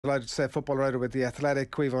Delighted to say football writer with The Athletic,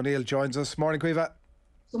 Caoimhe O'Neill, joins us. Morning, Caoimhe.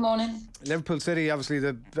 Good morning. Liverpool City, obviously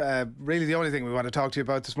really the only thing we want to talk to you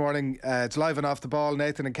about this morning. It's live and off the ball.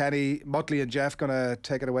 Nathan and Kenny, Muttley and Jeff going to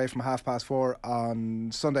take it away from 4:30 on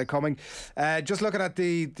Sunday coming. Just looking at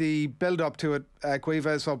the build-up to it,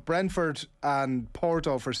 Caoimhe, so Brentford and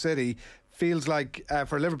Porto for City feels like,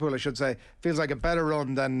 for Liverpool I should say, feels like a better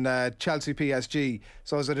run than Chelsea PSG.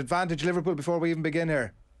 So is it advantage Liverpool before we even begin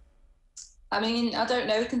here? I mean, I don't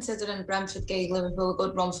know, considering Brentford gave Liverpool a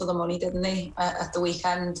good run for the money, didn't they, at the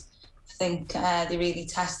weekend? I think they really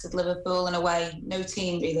tested Liverpool in a way no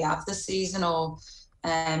team really have this season,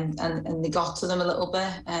 and they got to them a little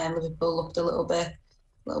bit. Liverpool looked a little bit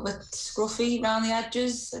scruffy around the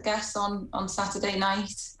edges, I guess, on Saturday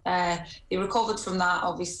night. They recovered from that,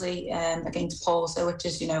 obviously, against Porto, which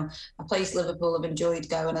is, a place Liverpool have enjoyed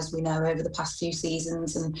going, as we know, over the past few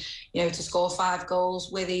seasons. And, to score 5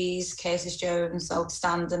 goals with ease, Curtis Jones,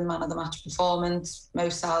 outstanding man of the match performance, Mo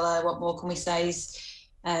Salah, what more can we say? He's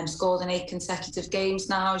scored in 8 consecutive games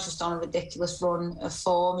now. He's just on a ridiculous run of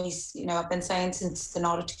form. He's, I've been saying since the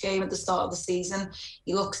Norwich game at the start of the season,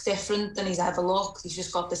 he looks different than he's ever looked. He's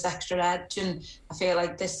just got this extra edge, and I feel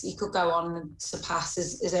like he could go on and surpass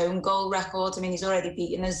his own goal record. I mean, he's already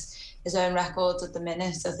beaten his own records at the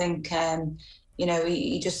minute. I think,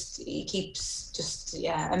 he keeps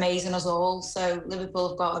amazing us all. So Liverpool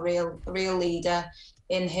have got a real leader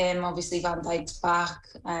in him. Obviously Van Dijk's back,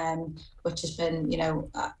 which has been,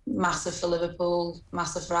 massive for Liverpool,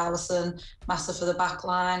 massive for Alisson, massive for the back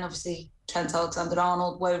line. Obviously Trent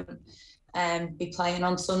Alexander-Arnold won't be playing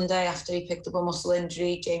on Sunday after he picked up a muscle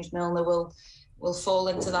injury. James Milner will fall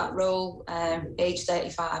into that role, age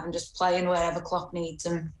 35, and just playing wherever Klopp needs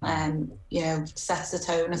him, sets the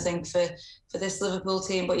tone, I think, for this Liverpool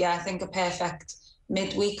team. But yeah, I think a perfect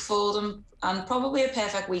midweek for them, and probably a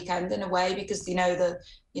perfect weekend in a way, because they know that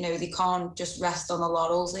they can't just rest on the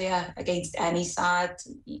laurels here against any side,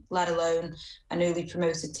 let alone a newly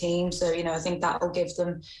promoted team. So I think that will give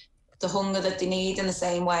them the hunger that they need, in the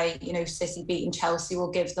same way City beating Chelsea will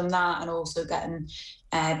give them that, and also getting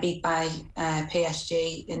beat by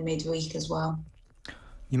PSG in midweek as well.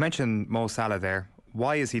 You mentioned Mo Salah there.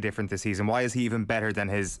 Why is he different this season? Why is he even better than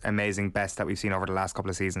his amazing best that we've seen over the last couple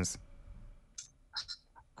of seasons?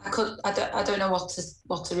 I don't know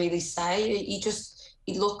what to really say.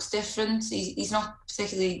 He looks different. He's not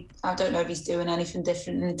particularly, I don't know if he's doing anything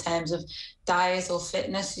different in terms of diet or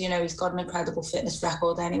fitness. He's got an incredible fitness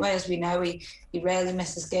record anyway, as we know. He rarely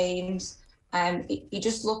misses games. He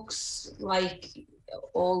just looks like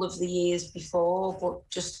all of the years before, but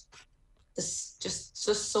just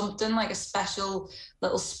something like a special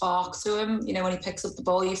little spark to him. When he picks up the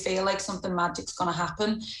ball, you feel like something magic's going to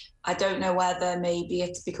happen. I don't know whether maybe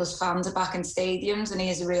it's because fans are back in stadiums and he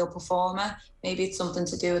is a real performer. Maybe it's something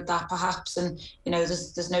to do with that, perhaps. And,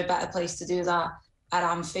 there's no better place to do that at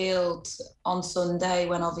Anfield on Sunday,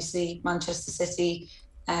 when obviously Manchester City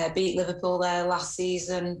beat Liverpool there last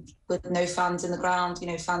season with no fans in the ground.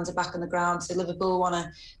 Fans are back in the ground. So Liverpool want to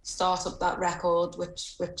start up that record,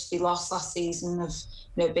 which they lost last season, of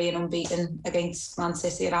being unbeaten against Man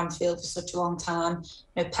City at Anfield for such a long time.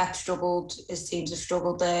 Pep struggled, his teams have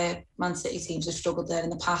struggled there, Man City teams have struggled there in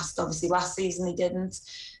the past. Obviously last season they didn't.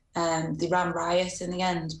 They ran riot in the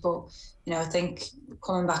end, but I think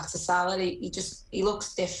coming back to Salah, he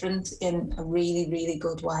looks different in a really, really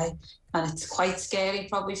good way. And it's quite scary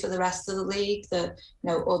probably for the rest of the league that,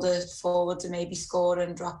 other forwards are maybe scoring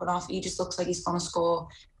and dropping off. He just looks like he's going to score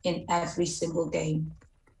in every single game.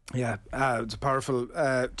 Yeah, it's a powerful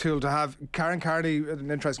tool to have. Karen Carney,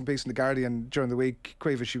 an interesting piece in The Guardian during the week,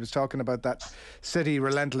 Caoimhe, she was talking about that City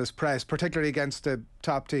relentless press, particularly against the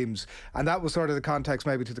top teams. And that was sort of the context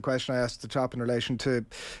maybe to the question I asked at the top in relation to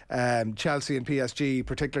Chelsea and PSG,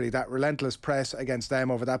 particularly that relentless press against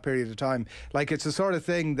them over that period of time. Like, it's the sort of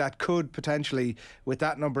thing that could potentially, with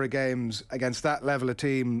that number of games against that level of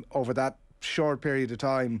team over that short period of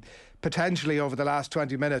time, potentially over the last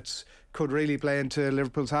 20 minutes, could really play into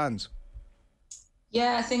Liverpool's hands.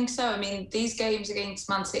 Yeah, I think so. I mean, these games against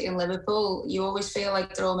Man City and Liverpool, you always feel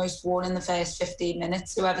like they're almost won in the first 15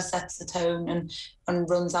 minutes. Whoever sets the tone and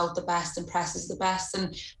runs out the best and presses the best.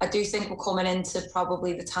 And I do think we're coming into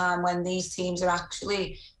probably the time when these teams are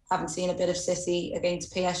actually having seen a bit of City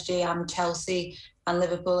against PSG and Chelsea, and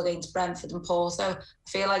Liverpool against Brentford and Porto. I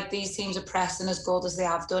feel like these teams are pressing as good as they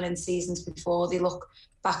have done in seasons before. They look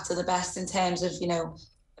back to the best in terms of,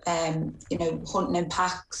 hunting in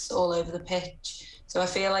packs all over the pitch. So I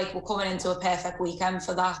feel like we're coming into a perfect weekend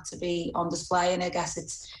for that to be on display, and I guess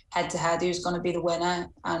it's head-to-head who's going to be the winner.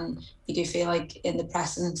 And you do feel like in the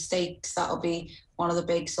pressing stakes, that'll be one of the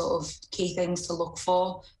big sort of key things to look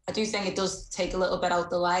for. I do think it does take a little bit out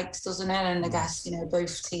the legs, doesn't it? And I guess,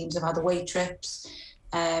 both teams have had away trips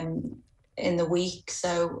in the week.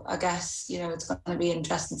 So I guess, it's going to be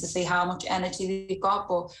interesting to see how much energy they've got.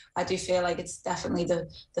 But I do feel like it's definitely the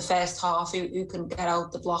first half who can get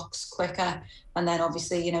out the blocks quicker. And then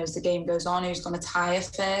obviously, as the game goes on, who's going to tire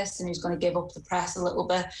first and who's going to give up the press a little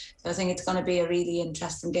bit. So I think it's going to be a really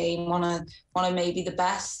interesting game. One of maybe the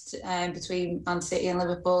best between Man City and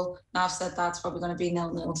Liverpool. Now I've said that, it's probably going to be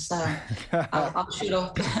 0-0. So I'll shoot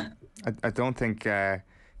up. I don't think the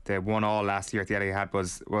 1-1 last year at the Etihad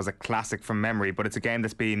was a classic from memory, but it's a game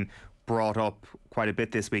that's been brought up quite a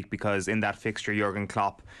bit this week because in that fixture, Jurgen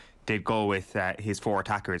Klopp did go with his 4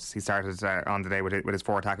 attackers. He started on the day with his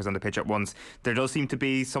 4 attackers on the pitch at once. There does seem to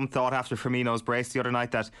be some thought after Firmino's brace the other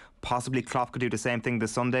night that possibly Klopp could do the same thing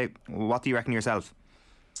this Sunday. What do you reckon yourself?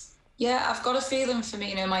 Yeah, I've got a feeling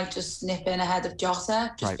Firmino might just nip in ahead of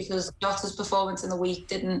Jota, just because Jota's performance in the week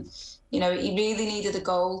didn't, he really needed a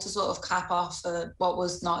goal to sort of cap off what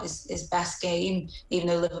was not his best game, even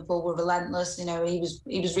though Liverpool were relentless.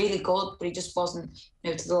 He was really good, but he just wasn't,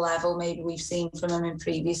 to the level maybe we've seen from him in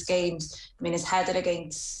previous games. I mean, his header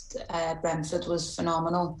against Brentford was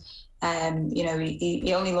phenomenal.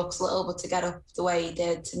 He only looks little, but to get up the way he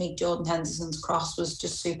did to meet Jordan Henderson's cross was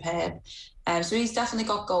just superb. So he's definitely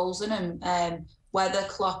got goals in him. Whether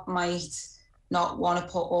Klopp might not want to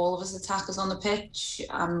put all of his attackers on the pitch,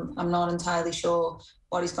 I'm not entirely sure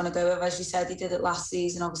what he's going to go with. As you said, he did it last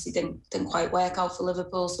season. Obviously, didn't quite work out for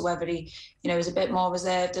Liverpool. So whether he, is a bit more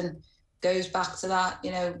reserved and goes back to that,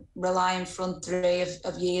 relying front three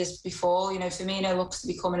of years before. Firmino looks to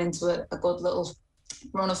be coming into a good little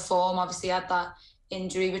run of form. Obviously, he had that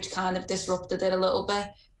injury which kind of disrupted it a little bit.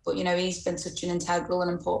 But, he's been such an integral and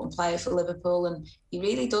important player for Liverpool, and he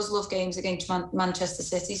really does love games against Manchester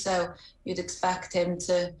City. So you'd expect him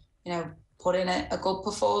to, put in a good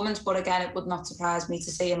performance. But again, it would not surprise me to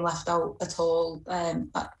see him left out at all and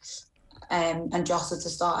Jota to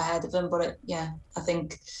start ahead of him. But, I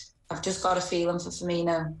think I've just got a feeling for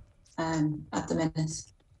Firmino at the minute.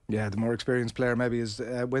 Yeah, the more experienced player maybe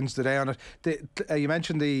wins the day on it. You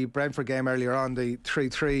mentioned the Brentford game earlier on, the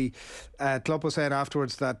 3-3. Klopp was saying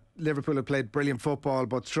afterwards that Liverpool had played brilliant football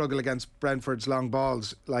but struggled against Brentford's long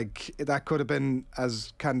balls. Like, that could have been,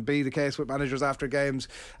 as can be the case with managers after games,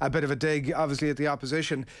 a bit of a dig, obviously, at the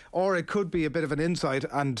opposition. Or it could be a bit of an insight,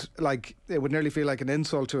 and like it would nearly feel like an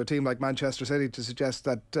insult to a team like Manchester City to suggest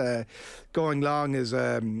that going long is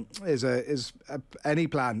any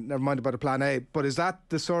plan, never mind about a plan A. But is that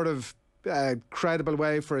the sort of credible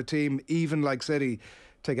way for a team, even like City,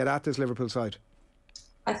 to get at this Liverpool side?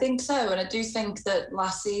 I think so, and I do think that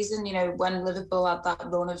last season, when Liverpool had that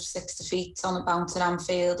run of 6 defeats on the bounce at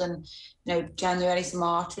Anfield, and January to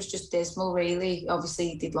March was just dismal, really.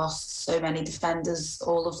 Obviously, they'd lost so many defenders,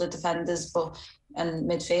 all of the defenders, and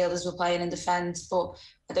midfielders were playing in defence. But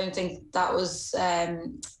I don't think that was.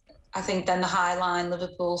 I think then the high line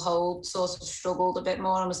Liverpool hold sort of struggled a bit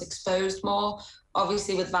more and was exposed more.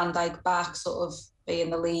 Obviously, with Van Dijk back, sort of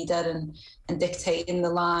being the leader and dictating the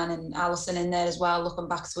line, and Alisson in there as well, looking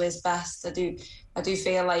back to his best. I do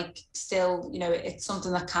feel like still, it's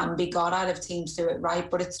something that can be got at if teams do it right,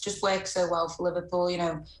 but it's just worked so well for Liverpool.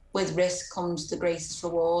 With risk comes the greatest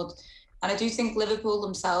reward. And I do think Liverpool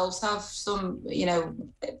themselves have some,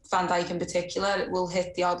 Van Dijk in particular, will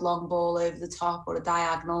hit the odd long ball over the top or a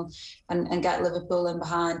diagonal and get Liverpool in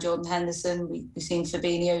behind. Jordan Henderson, we've seen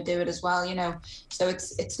Fabinho do it as well, So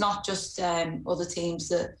it's not just other teams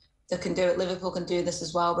that can do it. Liverpool can do this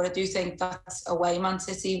as well. But I do think that's away Man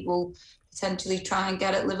City will potentially try and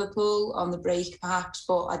get at Liverpool on the break perhaps.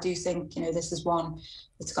 But I do think, this is one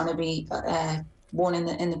that's going to be won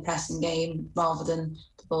in the pressing game rather than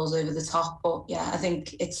balls over the top. But yeah, I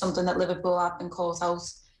think it's something that Liverpool have been caught out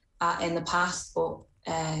at in the past, but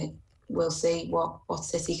we'll see what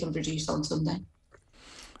City can produce on Sunday.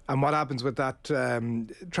 And what happens with that?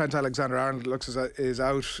 Trent Alexander-Arnold looks as is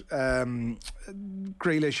out.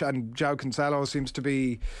 Grealish and João Cancelo seems to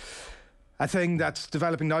be a thing that's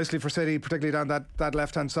developing nicely for City, particularly down that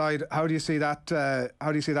left hand side. How do you see that?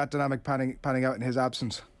 How do you see that dynamic panning out in his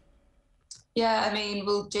absence? Yeah, I mean,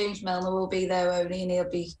 James Milner will be there only, and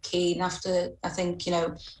he'll be keen after, I think,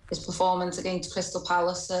 his performance against Crystal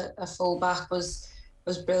Palace at full-back was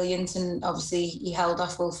brilliant, and obviously he held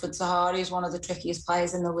off Wilfried Zaha, who's one of the trickiest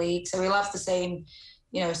players in the league. So he'll have the same,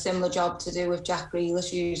 similar job to do with Jack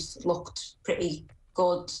Grealish, who's looked pretty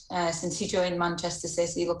good since he joined Manchester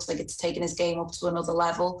City. Looks like it's taken his game up to another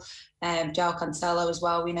level. João Cancelo as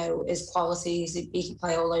well, we know his qualities. He can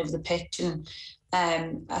play all over the pitch, and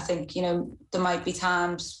I think, you know, there might be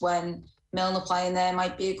times when Milner playing there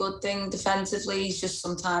might be a good thing defensively. He's just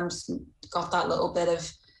sometimes got that little bit of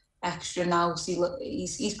extra now.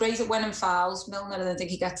 He's great at winning fouls, Milner. I don't think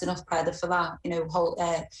he gets enough credit for that, you know,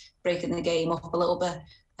 breaking the game up a little bit.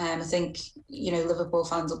 I think, you know, Liverpool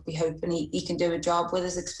fans will be hoping he can do a job with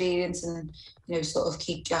his experience and, you know, sort of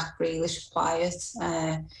keep Jack Grealish quiet.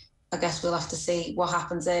 I guess we'll have to see what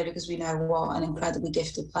happens there, because we know what an incredibly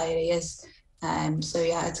gifted player he is. So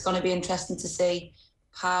yeah, it's going to be interesting to see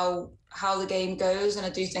how the game goes, and I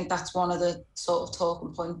do think that's one of the sort of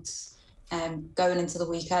talking points going into the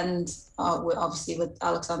weekend. Obviously with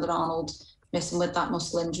Alexander-Arnold missing with that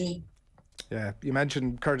muscle injury. Yeah, you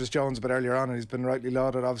mentioned Curtis Jones a bit earlier on, and he's been rightly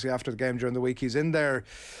lauded obviously after the game during the week. He's in there,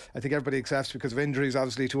 I think everybody accepts, because of injuries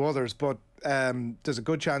obviously to others, but there's a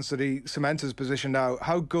good chance that he cements his position now.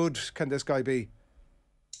 How good can this guy be?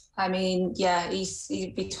 I mean, yeah,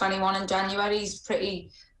 he'd be 21 in January. He's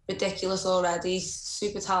pretty ridiculous already. He's a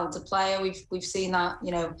super talented player. We've seen that,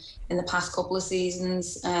 you know, in the past couple of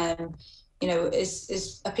seasons. You know,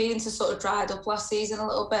 his appearances sort of dried up last season a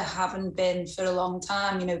little bit, haven't been for a long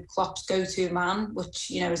time. You know, Klopp's go-to man, which,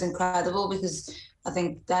 you know, is incredible, because I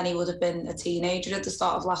think then he would have been a teenager at the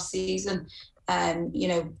start of last season. You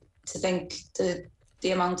know, to think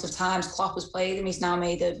the amount of times Klopp has played him, he's now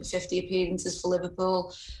made over 50 appearances for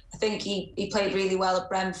Liverpool. I think he played really well at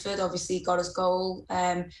Brentford, obviously got his goal.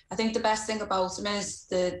 I think the best thing about him is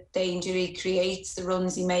the danger he creates, the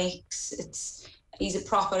runs he makes. He's a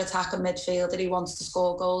proper attacker midfielder. He wants to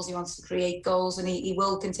score goals, he wants to create goals, and he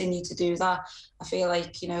will continue to do that. I feel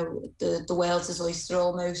like, you know, the world's his oyster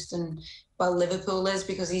almost, and well, Liverpool is,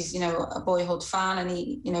 because he's, you know, a boyhood fan, and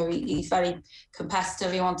he's very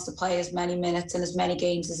competitive. He wants to play as many minutes and as many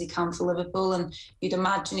games as he can for Liverpool, and you'd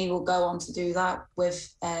imagine he will go on to do that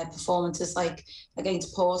with performances like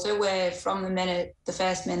against Porto, where from the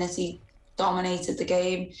first minute he dominated the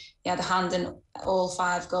game. He had a hand in all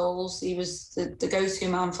 5 goals. He was the go-to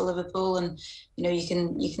man for Liverpool, and you know,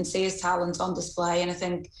 you can see his talent on display. And I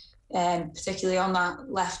think particularly on that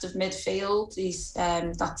left of midfield,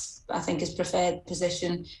 that's, I think, his preferred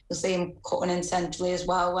position. You'll see him cutting in centrally as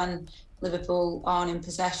well when Liverpool aren't in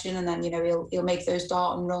possession, and then, you know, he'll make those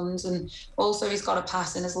darting runs. And also he's got a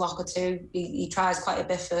pass in his locker too. He tries quite a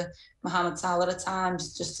bit for Mohamed Salah at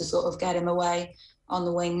times, just to sort of get him away on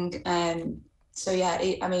the wing. So yeah,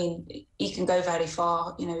 I mean, he can go very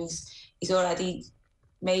far. You know, he's already,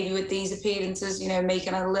 maybe with these appearances, you know,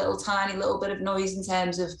 making a tiny little bit of noise in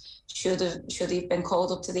terms of should he have been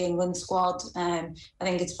called up to the England squad. I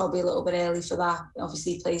think it's probably a little bit early for that.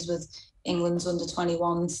 Obviously he plays with England's under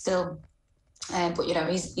 21 still. But you know,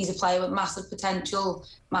 he's a player with massive potential,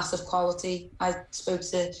 massive quality. I spoke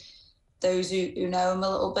to those who know him a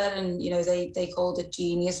little bit, and you know, they called it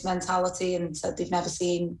genius mentality, and said they've never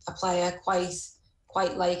seen a player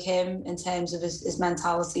quite like him in terms of his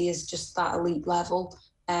mentality is just that elite level.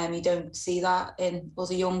 You don't see that in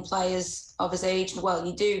other young players of his age. Well,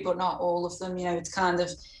 you do, but not all of them. You know, it's kind of,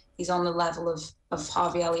 he's on the level of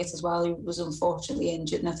Harvey Elliott as well, who was unfortunately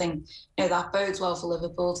injured. And I think, you know, that bodes well for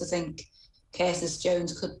Liverpool, to think Curtis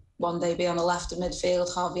Jones could one day be on the left of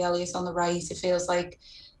midfield, Harvey Elliott on the right. It feels like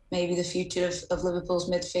maybe the future of Liverpool's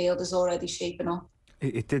midfield is already shaping up.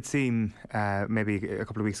 It did seem maybe a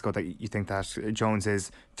couple of weeks ago that you think that Jones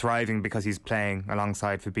is thriving because he's playing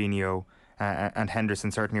alongside Fabinho and Henderson,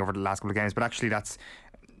 certainly over the last couple of games, but actually that's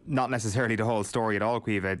not necessarily the whole story at all,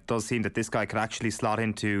 Caoimhe. It does seem that this guy could actually slot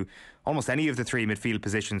into almost any of the 3 midfield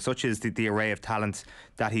positions, such as the array of talent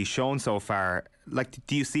that he's shown so far. Like,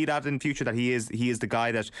 do you see that in future, that he is the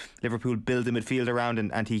guy that Liverpool build a midfield around,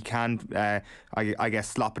 and he can, I guess,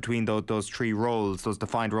 slot between those 3 roles, those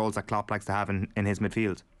defined roles that Klopp likes to have in his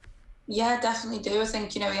midfield? Yeah, definitely do. I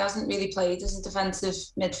think, you know, he hasn't really played as a defensive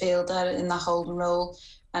midfielder in that holding role.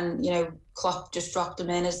 And, you know, Klopp just dropped him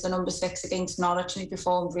in as the number 6 against Norwich, and he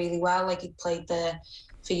performed really well, like he'd played there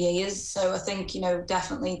for years. So I think, you know,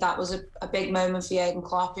 definitely that was a big moment for Jurgen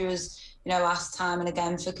Klopp, who was, you know, asked time and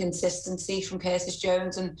again for consistency from Curtis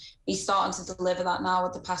Jones, and he's starting to deliver that now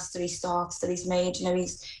with the past 3 starts that he's made. You know,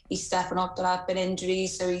 he's stepping up. There have been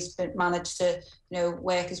injuries, so he's managed to, you know,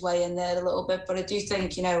 work his way in there a little bit. But I do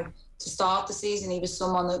think, you know, to start the season, he was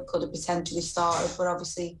someone that could have potentially started, but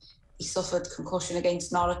obviously he suffered concussion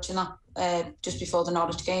against Norwich, and that just before the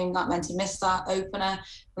Norwich game, that meant he missed that opener,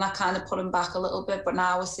 and that kind of put him back a little bit. But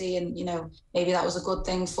now we're seeing, you know, maybe that was a good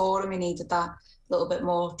thing for him. He needed that little bit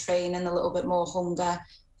more training, a little bit more hunger.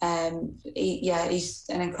 He's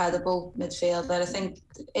an incredible midfielder. I think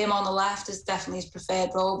him on the left is definitely his preferred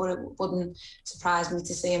role, but it wouldn't surprise me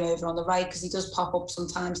to see him over on the right, because he does pop up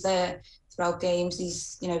sometimes there throughout games.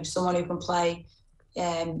 He's someone who can play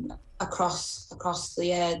across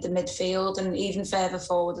the midfield and even further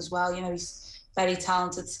forward as well. He's very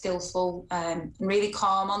talented, skillful, and really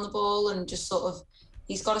calm on the ball, and just sort of,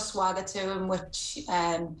 he's got a swagger to him, which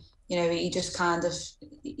he just kind of,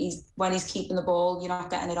 when he's keeping the ball, you're not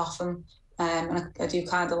getting it off him. And I do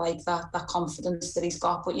kind of like that confidence that he's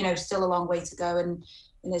got. But, still a long way to go in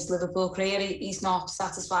his Liverpool career. He's not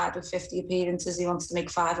satisfied with 50 appearances. He wants to make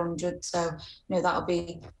 500. So, that'll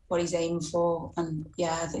be what he's aiming for. And,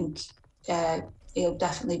 I think he'll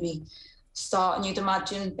definitely be starting, you'd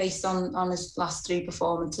imagine, based on his last 3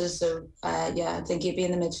 performances. So, I think he'll be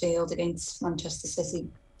in the midfield against Manchester City.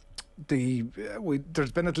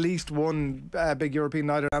 There's been at least one big European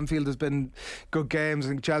night at Anfield. There's been good games. I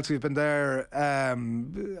think Chelsea have been there.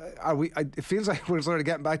 It feels like we're sort of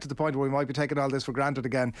getting back to the point where we might be taking all this for granted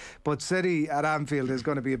again. But City at Anfield is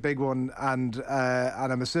going to be a big one, and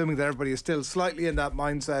I'm assuming that everybody is still slightly in that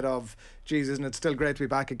mindset of, geez, isn't it still great to be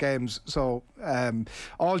back at games? So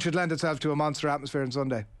all should lend itself to a monster atmosphere on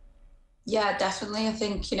Sunday. Yeah, definitely. I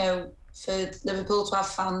think for Liverpool to have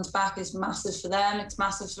fans back is massive for them. It's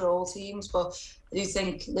massive for all teams, but I do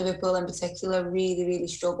think Liverpool in particular really, really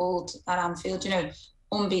struggled at Anfield.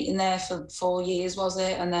 Unbeaten there for 4 years, was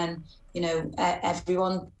it? And then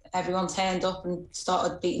everyone turned up and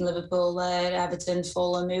started beating Liverpool there. Everton,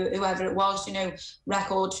 Fulham, whoever it was.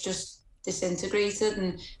 Records just disintegrated.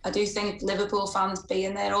 And I do think Liverpool fans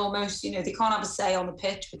being there almost, they can't have a say on the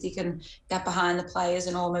pitch, but they can get behind the players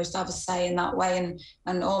and almost have a say in that way,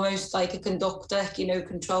 and almost like a conductor,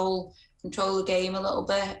 control the game a little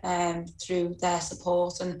bit through their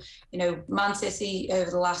support. And Man City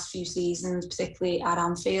over the last few seasons, particularly at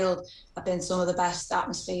Anfield, have been some of the best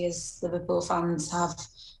atmospheres Liverpool fans have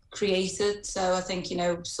created. So I think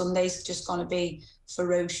Sunday's just going to be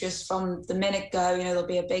ferocious from the minute go. There'll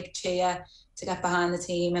be a big cheer to get behind the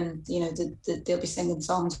team, and they'll be singing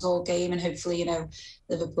songs all game, and hopefully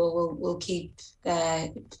Liverpool will keep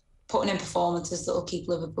putting in performances that will keep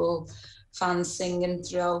Liverpool fans singing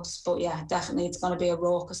throughout. But yeah, definitely it's going to be a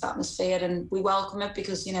raucous atmosphere, and we welcome it,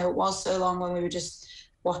 because it was so long when we were just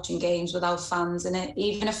watching games without fans, and it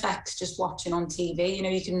even affects just watching on TV.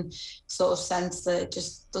 You can sort of sense that it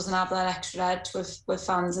just doesn't have that extra edge with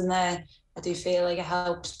fans in there. I do feel like it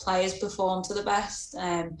helps players perform to the best.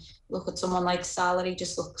 Look at someone like Salah; he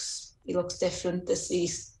looks different this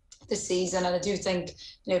season, and I do think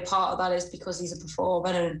part of that is because he's a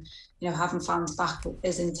performer, and having fans back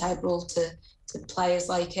is integral to players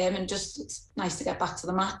like him. And just, it's nice to get back to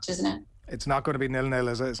the match, isn't it? It's not going to be 0-0,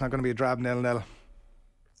 is it? It's not going to be a drab 0-0.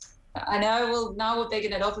 I know. Well, now we're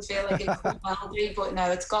bigging it up. I feel like it could well be, but no,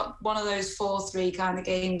 it's got one of those 4-3 kind of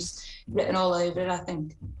games written all over it, I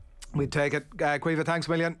think. We'd take it. Caoimhe, thanks a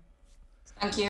million. Thank you.